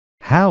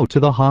How to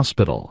the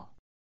hospital?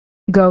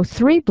 Go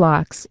 3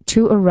 blocks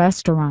to a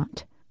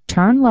restaurant.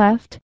 Turn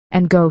left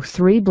and go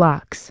 3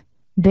 blocks.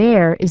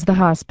 There is the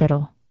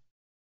hospital.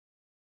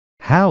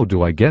 How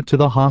do I get to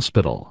the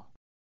hospital?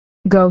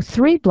 Go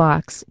 3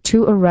 blocks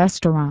to a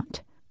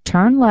restaurant.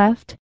 Turn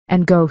left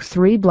and go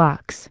 3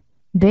 blocks.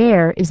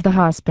 There is the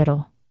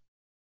hospital.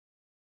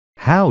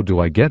 How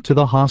do I get to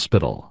the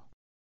hospital?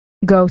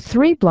 Go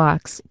 3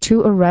 blocks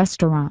to a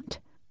restaurant.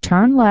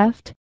 Turn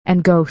left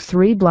and go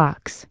 3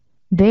 blocks.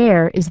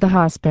 There is the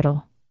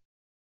hospital.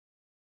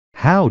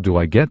 How do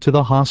I get to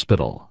the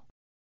hospital?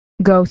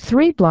 Go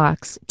 3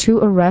 blocks to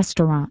a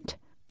restaurant.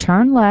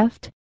 Turn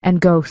left and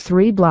go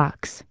 3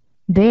 blocks.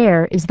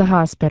 There is the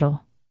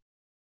hospital.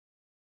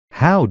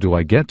 How do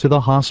I get to the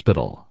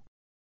hospital?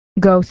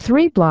 Go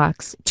 3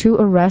 blocks to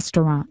a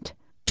restaurant.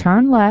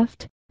 Turn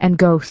left and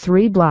go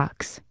 3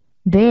 blocks.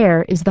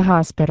 There is the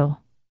hospital.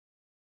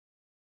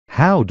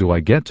 How do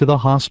I get to the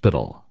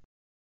hospital?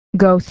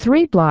 Go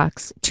 3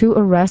 blocks to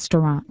a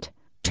restaurant.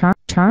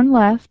 Turn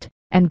left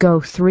and go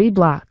 3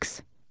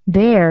 blocks.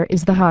 There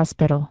is the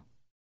hospital.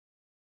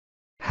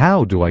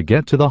 How do I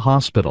get to the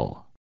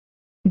hospital?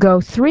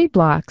 Go 3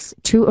 blocks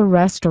to a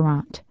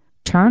restaurant.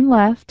 Turn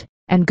left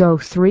and go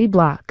 3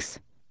 blocks.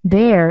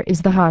 There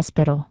is the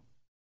hospital.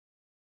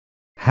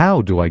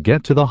 How do I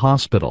get to the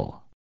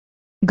hospital?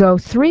 Go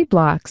 3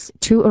 blocks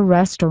to a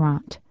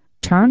restaurant.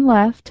 Turn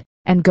left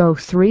and go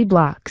 3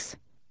 blocks.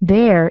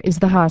 There is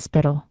the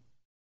hospital.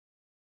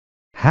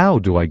 How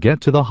do I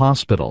get to the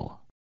hospital?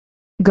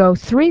 Go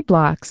 3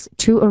 blocks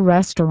to a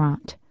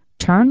restaurant.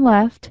 Turn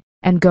left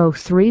and go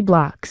 3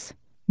 blocks.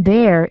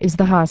 There is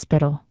the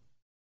hospital.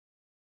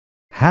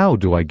 How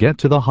do I get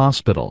to the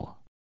hospital?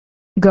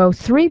 Go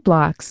 3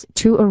 blocks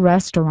to a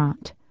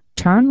restaurant.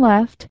 Turn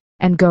left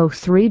and go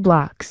 3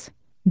 blocks.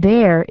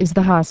 There is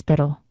the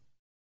hospital.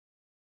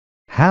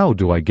 How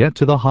do I get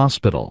to the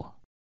hospital?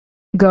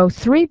 Go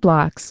 3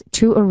 blocks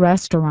to a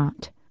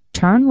restaurant.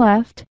 Turn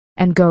left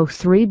and go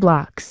 3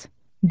 blocks.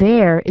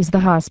 There is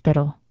the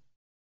hospital.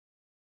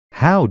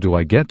 How do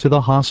I get to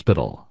the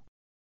hospital?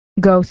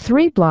 Go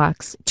 3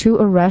 blocks to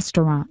a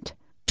restaurant.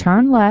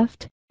 Turn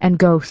left and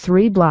go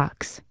 3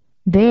 blocks.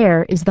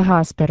 There is the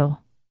hospital.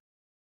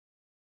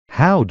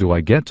 How do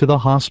I get to the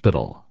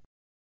hospital?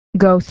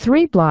 Go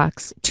 3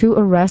 blocks to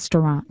a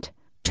restaurant.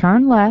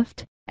 Turn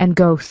left and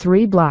go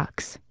 3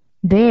 blocks.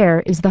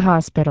 There is the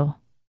hospital.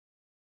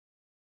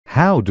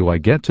 How do I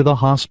get to the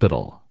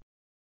hospital?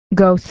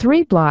 Go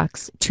 3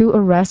 blocks to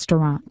a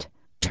restaurant.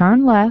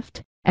 Turn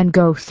left and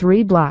go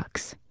 3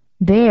 blocks.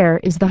 There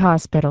is the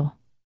hospital.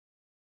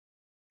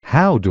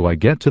 How do I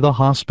get to the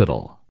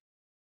hospital?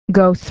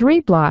 Go 3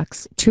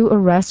 blocks to a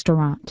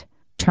restaurant.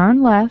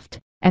 Turn left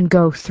and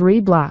go 3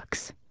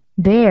 blocks.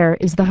 There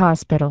is the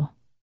hospital.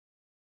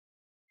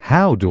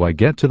 How do I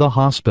get to the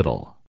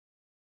hospital?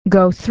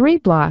 Go 3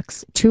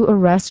 blocks to a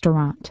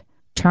restaurant.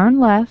 Turn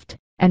left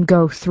and go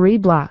 3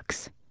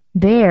 blocks.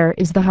 There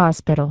is the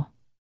hospital.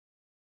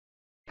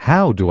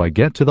 How do I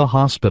get to the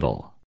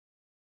hospital?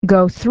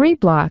 Go 3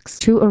 blocks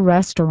to a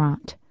restaurant.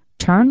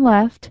 Turn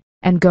left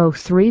and go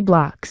 3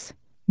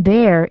 blocks.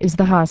 There is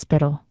the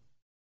hospital.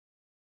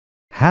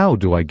 How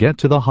do I get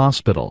to the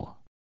hospital?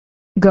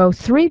 Go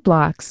 3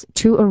 blocks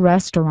to a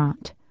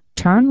restaurant.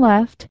 Turn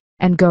left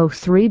and go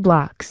 3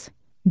 blocks.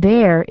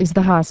 There is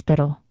the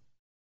hospital.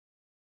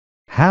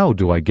 How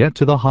do I get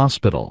to the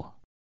hospital?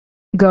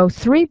 Go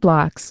 3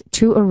 blocks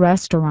to a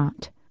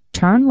restaurant.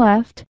 Turn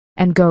left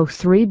and go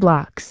 3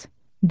 blocks.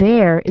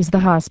 There is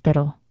the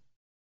hospital.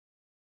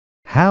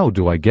 How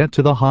do I get to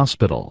the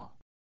hospital?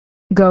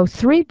 Go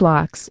 3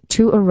 blocks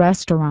to a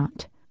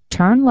restaurant.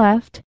 Turn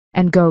left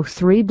and go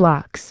 3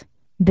 blocks.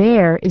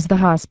 There is the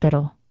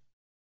hospital.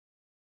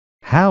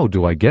 How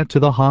do I get to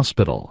the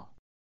hospital?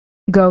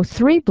 Go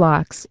 3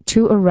 blocks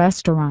to a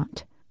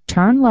restaurant.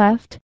 Turn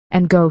left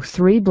and go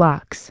 3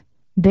 blocks.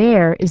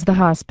 There is the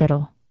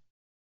hospital.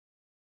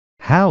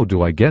 How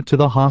do I get to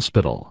the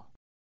hospital?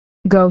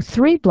 Go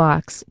 3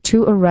 blocks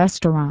to a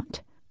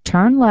restaurant.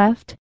 Turn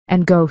left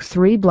and go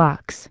 3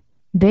 blocks.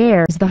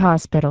 There is the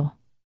hospital.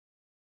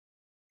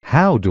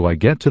 How do I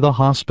get to the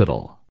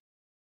hospital?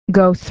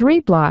 Go 3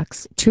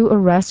 blocks to a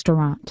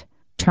restaurant.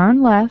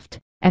 Turn left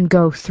and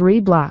go 3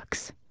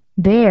 blocks.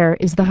 There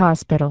is the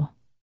hospital.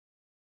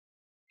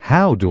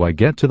 How do I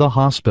get to the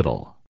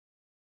hospital?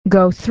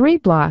 Go 3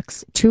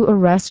 blocks to a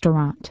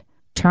restaurant.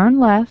 Turn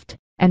left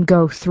and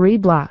go 3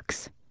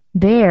 blocks.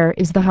 There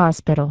is the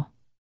hospital.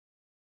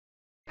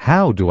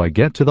 How do I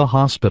get to the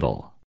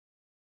hospital?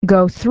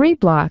 Go 3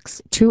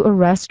 blocks to a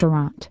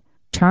restaurant.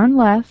 Turn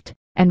left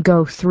and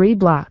go 3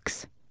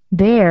 blocks.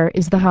 There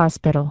is the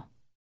hospital.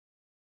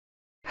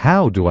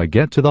 How do I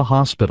get to the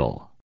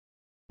hospital?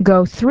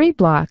 Go 3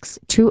 blocks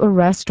to a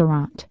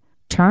restaurant.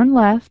 Turn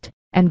left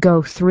and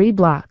go 3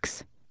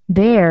 blocks.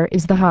 There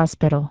is the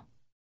hospital.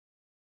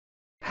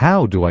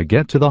 How do I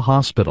get to the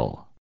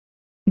hospital?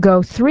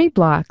 Go 3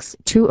 blocks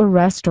to a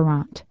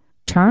restaurant.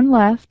 Turn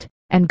left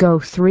and go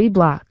 3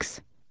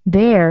 blocks.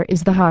 There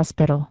is the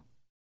hospital.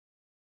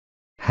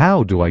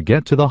 How do I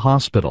get to the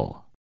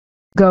hospital?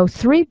 Go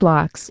 3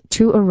 blocks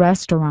to a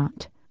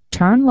restaurant.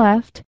 Turn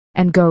left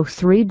and go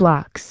 3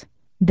 blocks.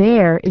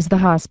 There is the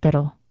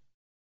hospital.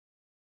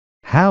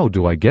 How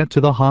do I get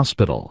to the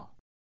hospital?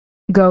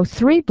 Go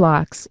 3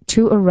 blocks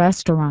to a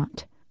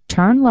restaurant.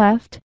 Turn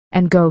left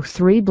and go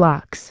 3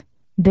 blocks.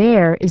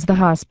 There is the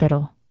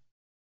hospital.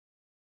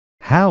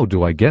 How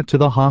do I get to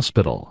the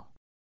hospital?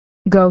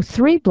 Go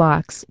 3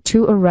 blocks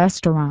to a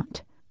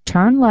restaurant.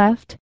 Turn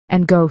left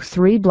and go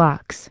 3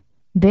 blocks.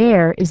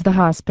 There is the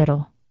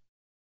hospital.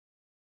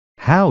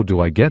 How do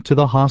I get to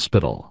the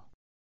hospital?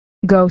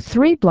 Go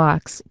 3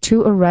 blocks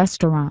to a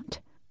restaurant.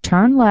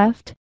 Turn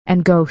left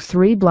and go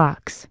 3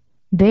 blocks.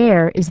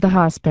 There is the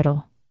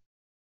hospital.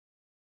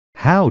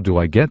 How do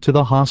I get to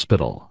the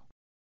hospital?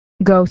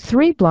 Go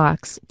 3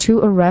 blocks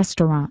to a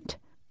restaurant.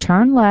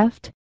 Turn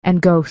left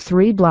and go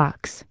 3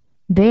 blocks.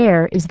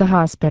 There is the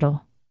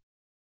hospital.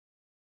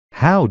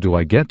 How do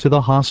I get to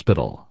the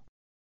hospital?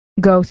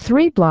 Go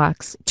 3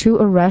 blocks to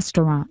a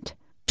restaurant.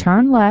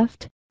 Turn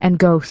left and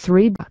go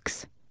 3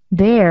 blocks.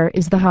 There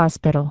is the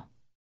hospital.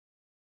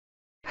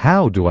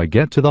 How do I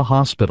get to the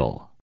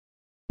hospital?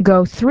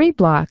 Go 3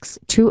 blocks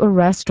to a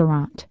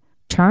restaurant.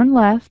 Turn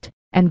left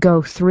and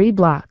go 3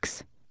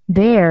 blocks.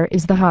 There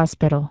is the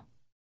hospital.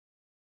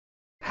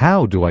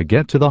 How do I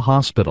get to the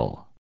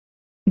hospital?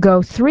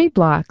 Go 3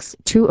 blocks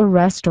to a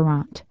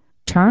restaurant.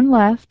 Turn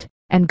left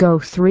and go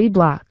 3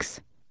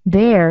 blocks.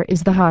 There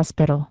is the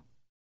hospital.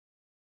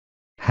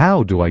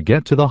 How do I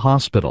get to the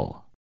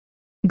hospital?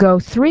 Go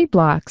 3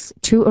 blocks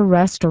to a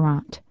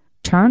restaurant.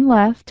 Turn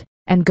left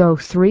and go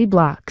 3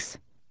 blocks.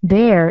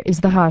 There is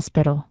the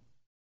hospital.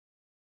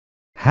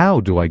 How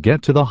do I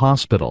get to the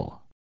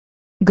hospital?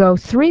 Go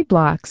 3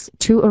 blocks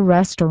to a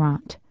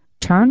restaurant.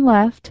 Turn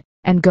left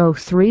and go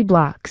 3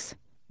 blocks.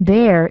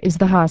 There is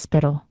the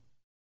hospital.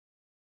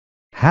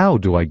 How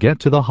do I get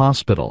to the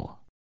hospital?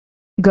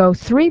 Go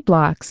 3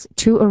 blocks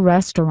to a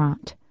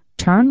restaurant.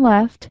 Turn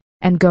left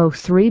and go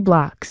 3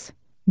 blocks.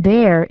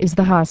 There is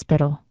the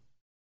hospital.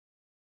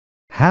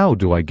 How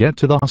do I get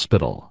to the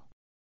hospital?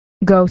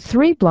 Go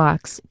 3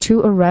 blocks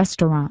to a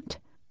restaurant.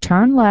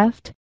 Turn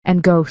left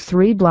and go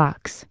 3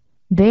 blocks.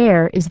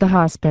 There is the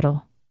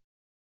hospital.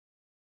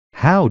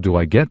 How do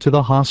I get to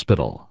the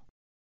hospital?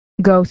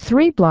 Go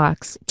 3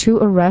 blocks to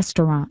a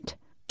restaurant.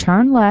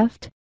 Turn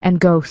left and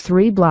go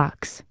 3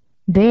 blocks.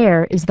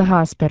 There is the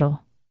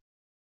hospital.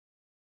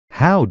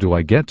 How do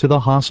I get to the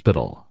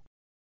hospital?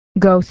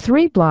 Go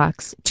 3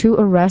 blocks to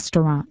a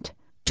restaurant.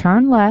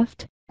 Turn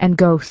left and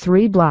go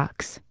 3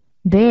 blocks.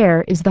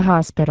 There is the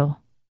hospital.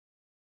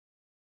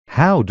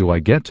 How do I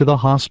get to the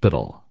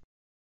hospital?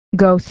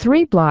 Go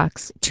 3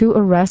 blocks to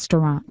a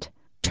restaurant.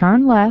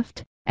 Turn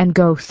left and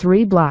go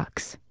 3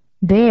 blocks.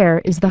 There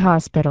is the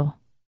hospital.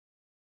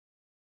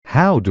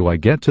 How do I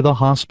get to the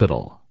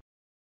hospital?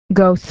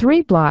 Go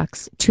 3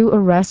 blocks to a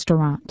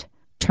restaurant.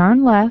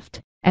 Turn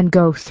left and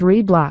go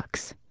 3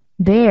 blocks.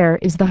 There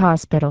is the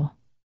hospital.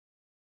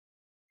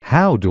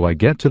 How do I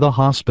get to the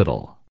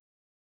hospital?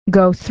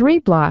 Go 3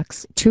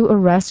 blocks to a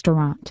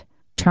restaurant.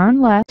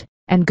 Turn left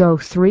and go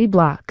 3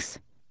 blocks.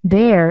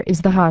 There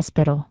is the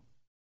hospital.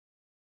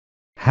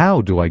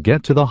 How do I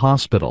get to the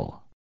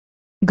hospital?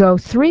 Go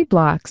 3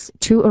 blocks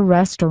to a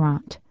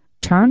restaurant.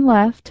 Turn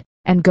left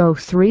and go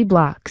 3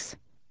 blocks.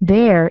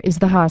 There is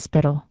the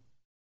hospital.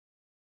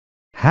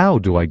 How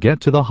do I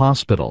get to the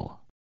hospital?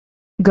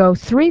 Go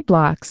 3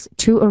 blocks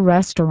to a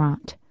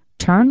restaurant.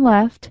 Turn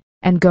left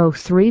and go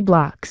 3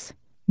 blocks.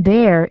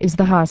 There is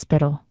the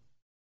hospital.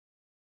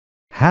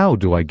 How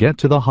do I get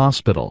to the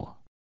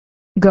hospital?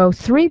 Go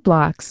 3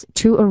 blocks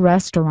to a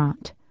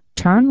restaurant.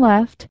 Turn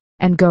left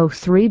and go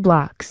 3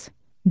 blocks.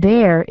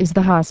 There is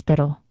the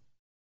hospital.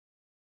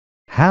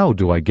 How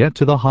do I get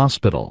to the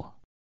hospital?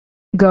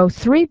 Go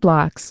 3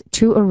 blocks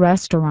to a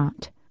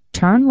restaurant.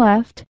 Turn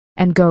left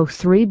and go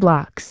 3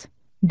 blocks.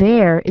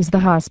 There is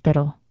the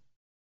hospital.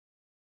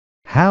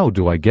 How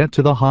do I get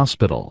to the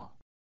hospital?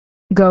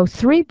 Go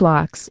 3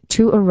 blocks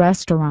to a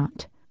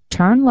restaurant.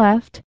 Turn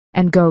left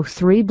and go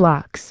 3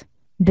 blocks.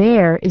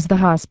 There is the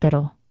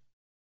hospital.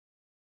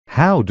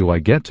 How do I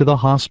get to the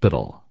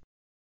hospital?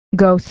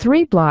 Go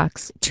 3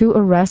 blocks to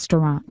a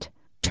restaurant.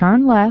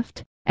 Turn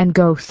left and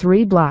go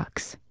 3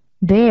 blocks.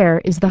 There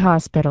is the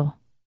hospital.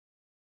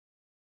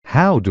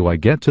 How do I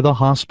get to the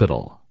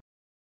hospital?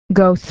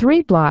 Go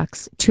 3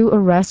 blocks to a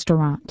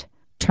restaurant.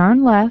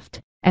 Turn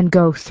left and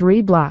go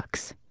 3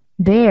 blocks.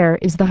 There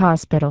is the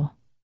hospital.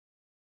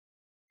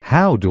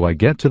 How do I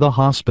get to the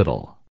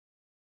hospital?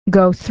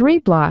 Go 3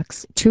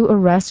 blocks to a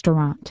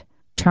restaurant.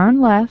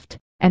 Turn left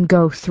and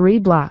go 3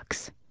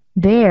 blocks.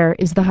 There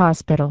is the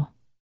hospital.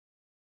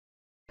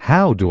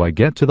 How do I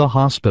get to the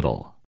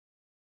hospital?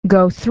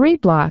 Go 3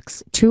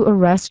 blocks to a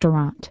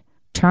restaurant.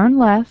 Turn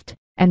left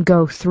and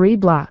go 3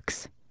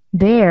 blocks.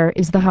 There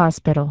is the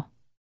hospital.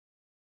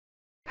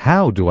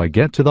 How do I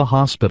get to the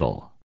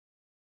hospital?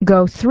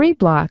 Go 3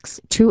 blocks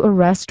to a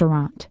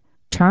restaurant.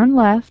 Turn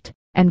left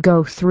and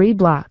go 3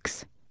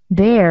 blocks.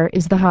 There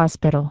is the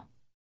hospital.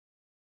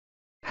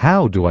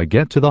 How do I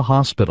get to the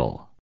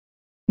hospital?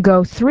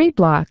 Go 3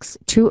 blocks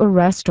to a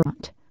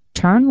restaurant.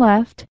 Turn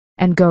left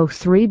and go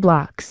 3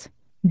 blocks.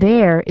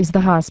 There is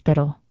the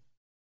hospital.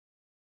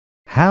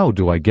 How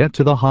do I get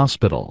to the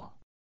hospital?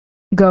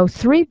 Go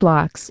 3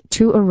 blocks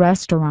to a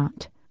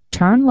restaurant.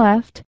 Turn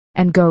left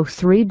and go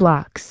 3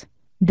 blocks.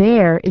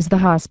 There is the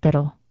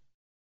hospital.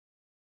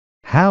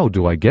 How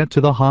do I get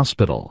to the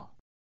hospital?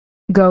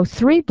 Go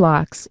 3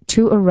 blocks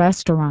to a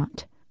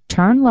restaurant.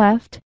 Turn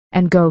left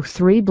and go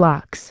 3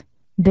 blocks.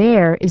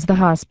 There is the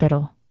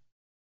hospital.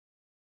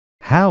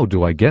 How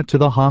do I get to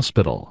the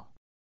hospital?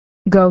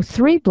 Go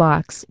 3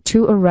 blocks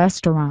to a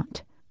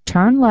restaurant.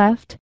 Turn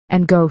left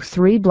and go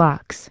 3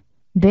 blocks.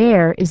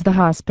 There is the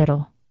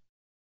hospital.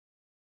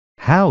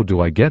 How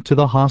do I get to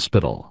the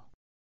hospital?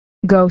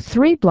 Go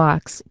 3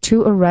 blocks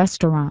to a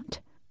restaurant.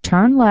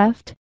 Turn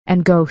left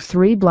and go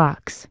 3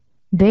 blocks.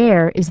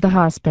 There is the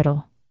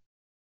hospital.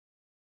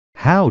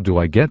 How do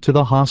I get to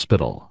the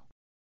hospital?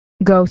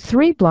 Go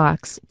 3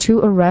 blocks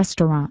to a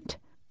restaurant.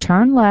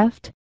 Turn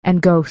left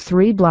and go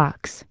 3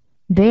 blocks.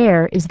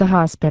 There is the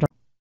hospital.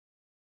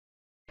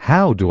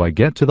 How do I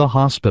get to the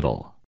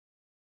hospital?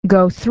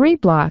 Go 3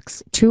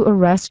 blocks to a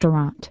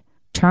restaurant.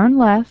 Turn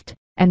left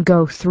and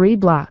go 3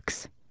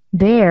 blocks.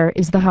 There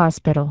is the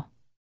hospital.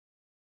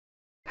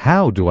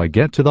 How do I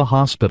get to the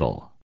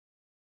hospital?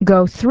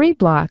 Go 3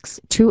 blocks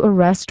to a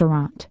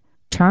restaurant.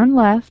 Turn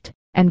left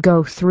and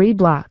go 3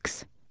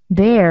 blocks.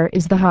 There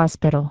is the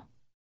hospital.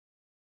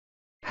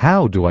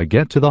 How do I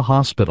get to the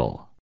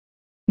hospital?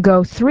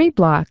 Go 3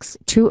 blocks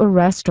to a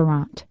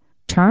restaurant.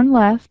 Turn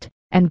left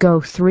and go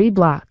 3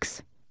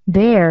 blocks.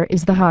 There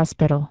is the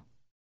hospital.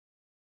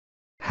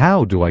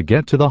 How do I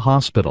get to the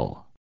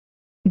hospital?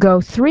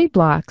 Go 3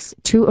 blocks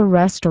to a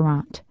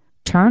restaurant.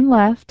 Turn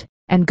left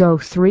and go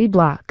 3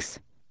 blocks.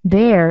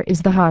 There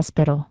is the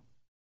hospital.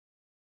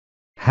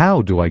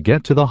 How do I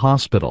get to the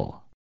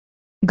hospital?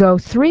 Go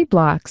 3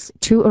 blocks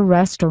to a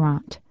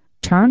restaurant.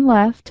 Turn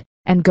left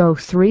and go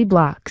 3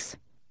 blocks.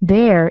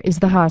 There is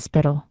the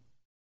hospital.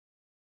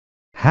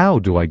 How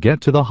do I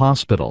get to the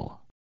hospital?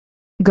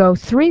 Go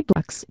 3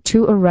 blocks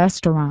to a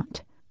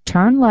restaurant.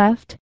 Turn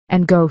left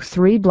and go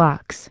 3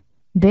 blocks.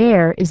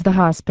 There is the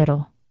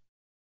hospital.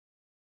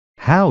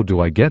 How do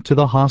I get to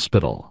the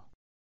hospital?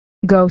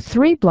 Go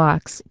 3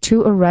 blocks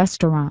to a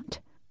restaurant.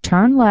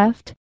 Turn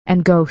left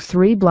and go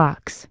 3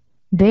 blocks.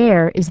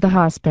 There is the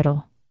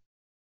hospital.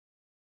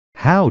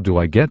 How do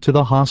I get to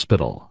the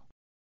hospital?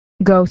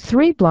 Go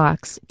 3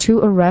 blocks to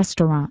a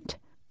restaurant.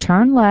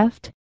 Turn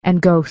left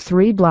and go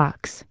 3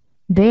 blocks.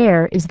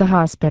 There is the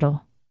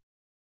hospital.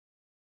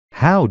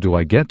 How do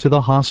I get to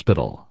the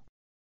hospital?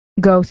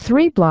 Go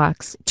 3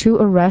 blocks to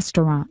a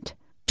restaurant.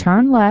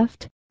 Turn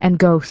left and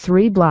go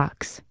 3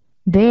 blocks.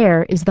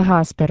 There is the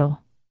hospital.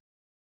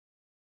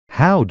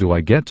 How do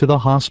I get to the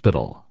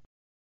hospital?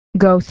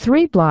 Go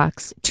 3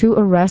 blocks to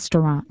a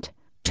restaurant.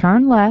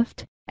 Turn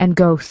left and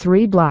go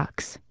 3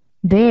 blocks.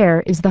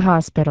 There is the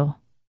hospital.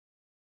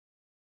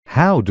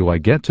 How do I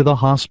get to the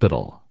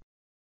hospital?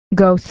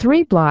 Go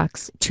 3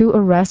 blocks to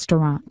a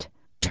restaurant.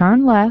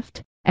 Turn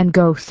left and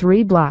go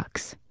 3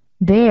 blocks.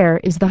 There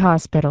is the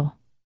hospital.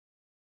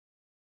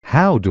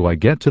 How do I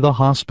get to the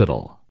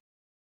hospital?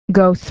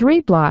 Go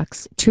 3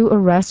 blocks to a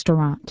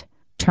restaurant.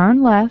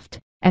 Turn left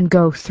and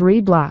go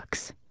 3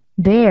 blocks.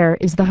 There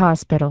is the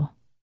hospital.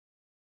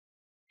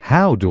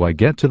 How do I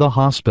get to the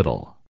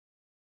hospital?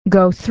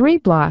 Go 3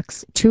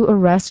 blocks to a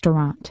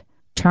restaurant.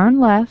 Turn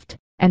left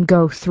and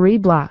go 3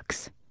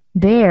 blocks.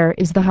 There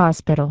is the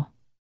hospital.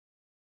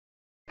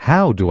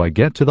 How do I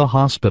get to the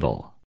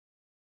hospital?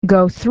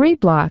 Go 3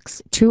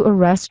 blocks to a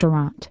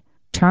restaurant.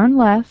 Turn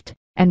left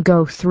and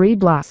go 3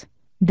 blocks.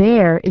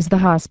 There is the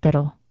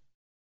hospital.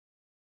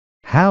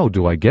 How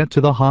do I get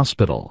to the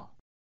hospital?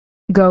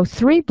 Go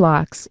 3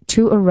 blocks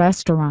to a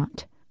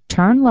restaurant.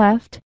 Turn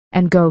left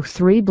and go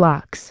 3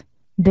 blocks.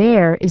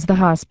 There is the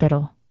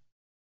hospital.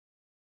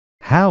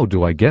 How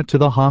do I get to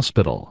the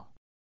hospital?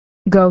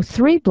 Go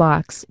 3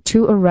 blocks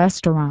to a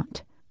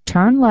restaurant.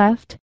 Turn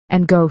left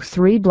and go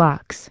 3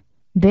 blocks.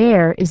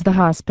 There is the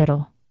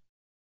hospital.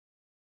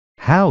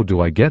 How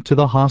do I get to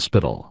the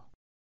hospital?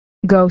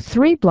 Go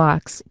 3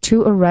 blocks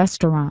to a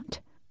restaurant.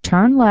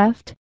 Turn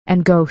left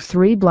and go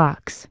 3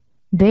 blocks.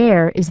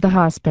 There is the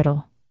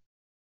hospital.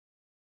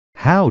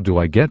 How do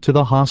I get to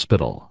the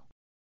hospital?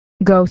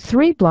 Go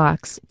 3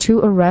 blocks to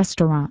a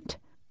restaurant.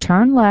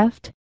 Turn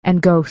left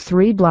and go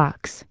 3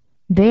 blocks.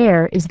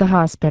 There is the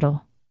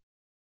hospital.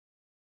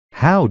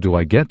 How do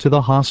I get to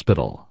the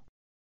hospital?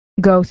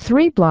 Go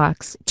 3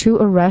 blocks to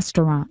a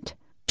restaurant.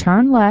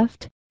 Turn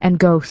left and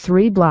go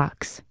 3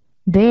 blocks.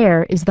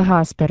 There is the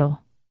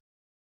hospital.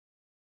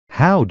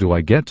 How do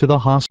I get to the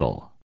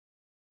hospital?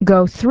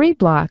 Go 3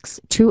 blocks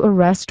to a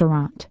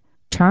restaurant.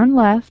 Turn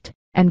left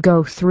and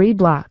go 3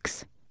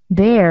 blocks.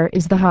 There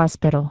is the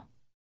hospital.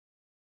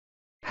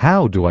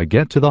 How do I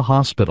get to the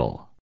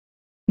hospital?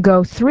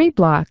 Go 3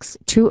 blocks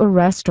to a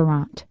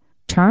restaurant.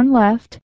 Turn left